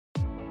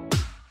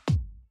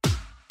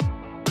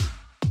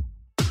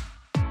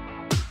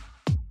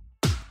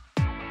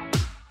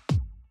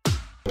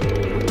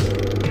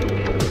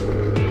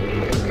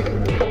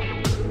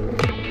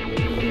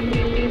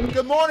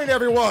morning,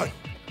 everyone.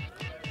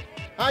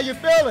 How you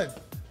feeling?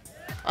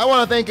 I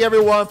want to thank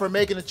everyone for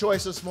making the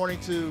choice this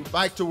morning to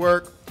bike to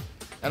work.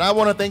 And I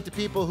want to thank the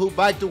people who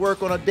bike to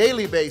work on a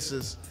daily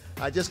basis.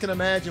 I just can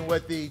imagine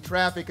what the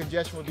traffic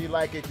congestion would be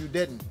like if you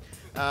didn't.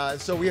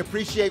 So we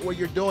appreciate what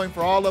you're doing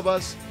for all of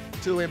us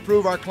to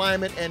improve our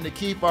climate and to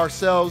keep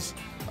ourselves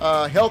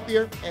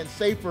healthier and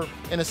safer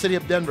in the city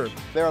of Denver.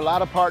 There are a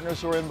lot of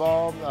partners who are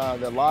involved,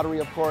 the lottery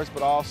of course,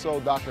 but also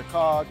Dr.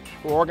 Cog,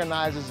 who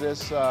organizes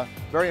this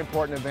very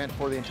important event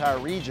for the entire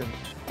region.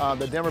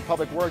 The Denver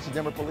Public Works, the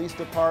Denver Police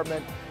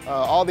Department,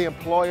 all the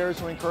employers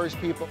who encourage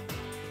people.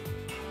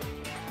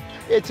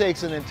 It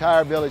takes an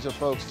entire village of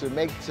folks to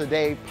make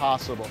today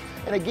possible.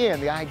 And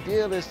again, the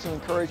ideal is to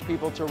encourage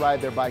people to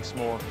ride their bikes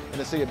more in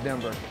the city of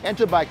Denver and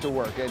to bike to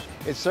work. And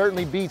it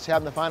certainly beats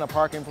having to find a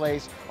parking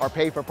place or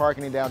pay for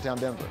parking in downtown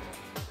Denver.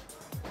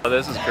 Oh,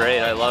 this is great.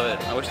 I love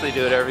it. I wish they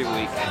do it every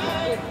week.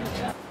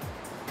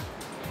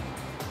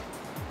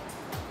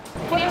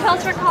 Can you tell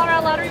us where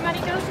Colorado Lottery money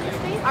goes in the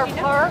state? Our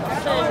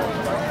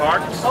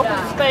parks and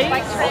open space,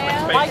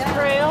 bike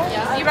trails.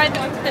 Yeah. You ride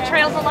the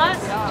trails a lot?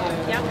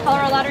 Yeah.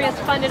 Colorado Lottery has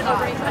funded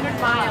over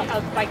 800 miles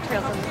of bike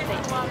trails in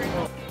the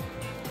state.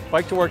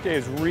 Bike to Work Day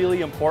is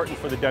really important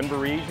for the Denver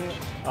region.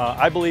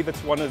 I believe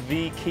it's one of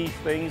the key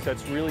things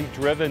that's really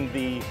driven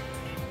the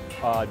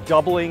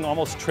doubling,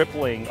 almost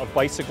tripling of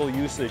bicycle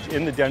usage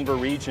in the Denver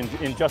region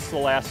in just the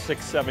last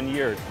 6-7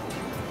 years.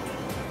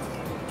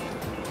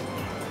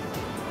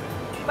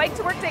 Bike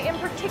to Work Day in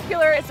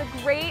particular is a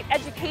great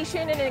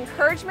education and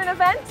encouragement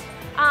event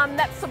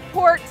that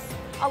supports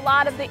a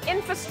lot of the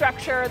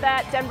infrastructure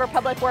that Denver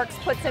Public Works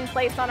puts in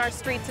place on our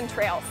streets and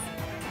trails.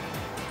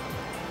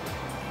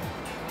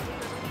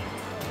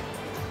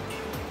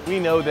 We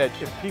know that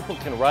if people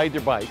can ride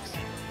their bikes,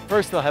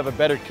 first they'll have a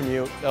better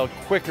commute, they'll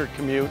quicker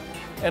commute,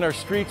 and our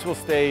streets will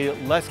stay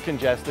less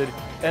congested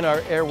and our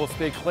air will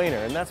stay cleaner.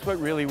 And that's what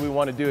really we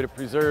want to do to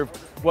preserve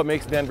what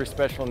makes Denver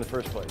special in the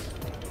first place.